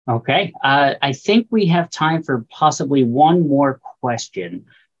 Okay, I think we have time for possibly one more question.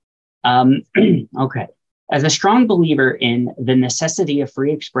 Okay. As a strong believer in the necessity of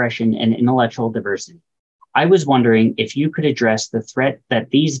free expression and intellectual diversity, I was wondering if you could address the threat that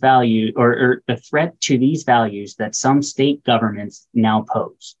these values, or the threat to these values that some state governments now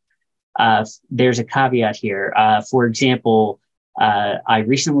pose. There's a caveat here. For example, I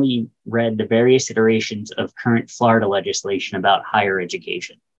recently read the various iterations of current Florida legislation about higher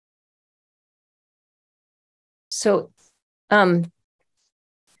education. So,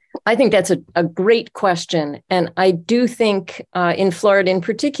 I think that's a great question. And I do think in Florida in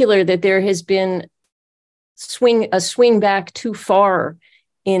particular that there has been a swing back too far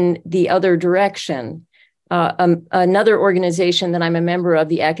in the other direction. Another organization that I'm a member of,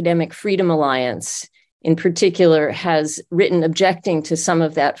 the Academic Freedom Alliance in particular, has written objecting to some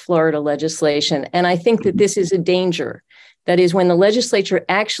of that Florida legislation. And I think that this is a danger. That is, when the legislature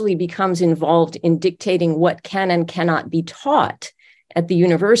actually becomes involved in dictating what can and cannot be taught at the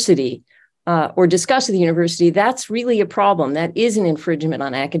university or discussed at the university, that's really a problem. That is an infringement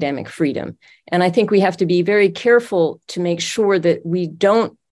on academic freedom. And I think we have to be very careful to make sure that we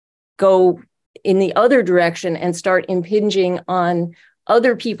don't go in the other direction and start impinging on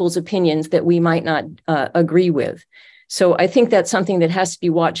other people's opinions that we might not agree with. So I think that's something that has to be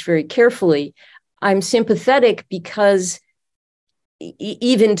watched very carefully. I'm sympathetic because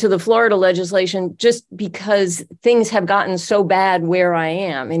even to the Florida legislation, just because things have gotten so bad where I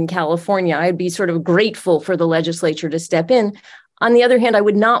am in California, I'd be sort of grateful for the legislature to step in. On the other hand, I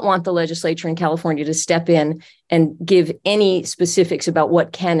would not want the legislature in California to step in and give any specifics about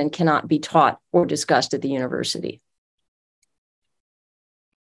what can and cannot be taught or discussed at the university.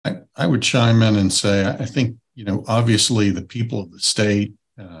 I would chime in and say, I think, obviously the people of the state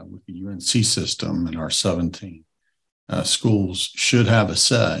with the UNC system and our 17 schools should have a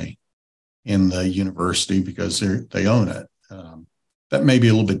say in the university because they own it. That may be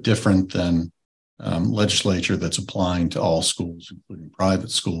a little bit different than legislature that's applying to all schools, including private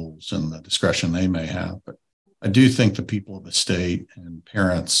schools, and the discretion they may have. But I do think the people of the state and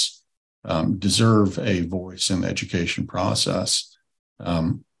parents deserve a voice in the education process.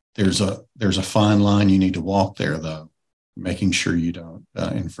 There's a fine line you need to walk there, though, making sure you don't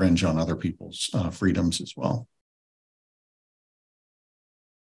infringe on other people's freedoms as well.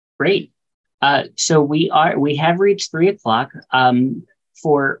 Great. So we have reached 3:00.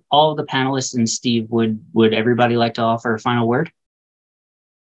 for all of the panelists and Steve, would everybody like to offer a final word?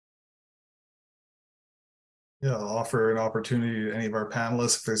 Yeah, I'll offer an opportunity to any of our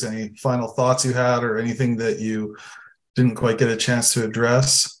panelists if there's any final thoughts you had or anything that you didn't quite get a chance to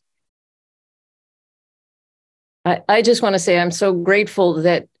address. I just want to say I'm so grateful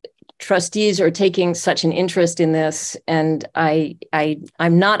that trustees are taking such an interest in this. And I'm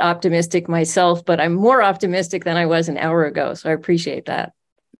not optimistic myself, but I'm more optimistic than I was an hour ago. So I appreciate that.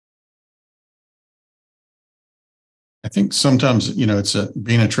 I think sometimes,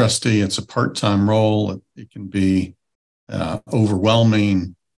 being a trustee, it's a part-time role. It can be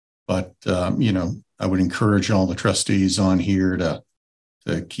overwhelming, but, I would encourage all the trustees on here to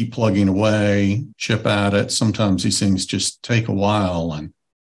keep plugging away, chip at it. Sometimes these things just take a while, and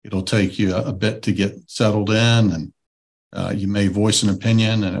it'll take you a bit to get settled in, and you may voice an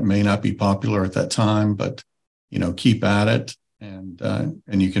opinion and it may not be popular at that time, but, keep at it, and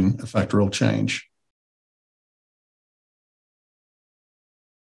you can affect real change.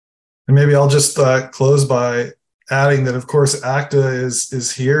 And maybe I'll just close by adding that, of course, ACTA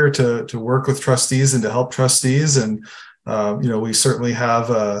is here to work with trustees and to help trustees. And, we certainly have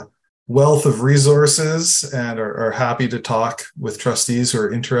a wealth of resources and are happy to talk with trustees who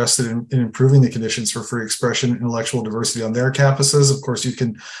are interested in improving the conditions for free expression and intellectual diversity on their campuses. Of course, you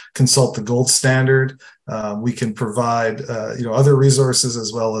can consult the gold standard. We can provide, other resources,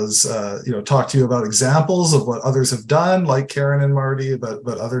 as well as, talk to you about examples of what others have done, like Karrin and Marty, but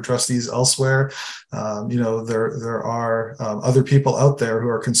other trustees elsewhere. There are other people out there who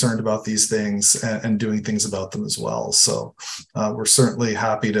are concerned about these things and doing things about them as well. So we're certainly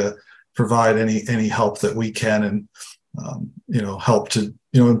happy to provide any help that we can, and help to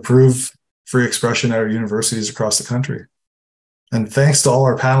improve free expression at our universities across the country. And thanks to all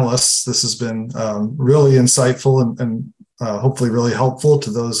our panelists. This has been really insightful and hopefully really helpful to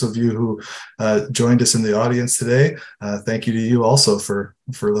those of you who joined us in the audience today. Thank you to you also for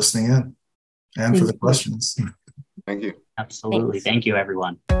listening in and for the questions. Thank you. Absolutely. Thank you,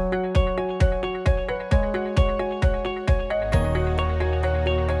 everyone.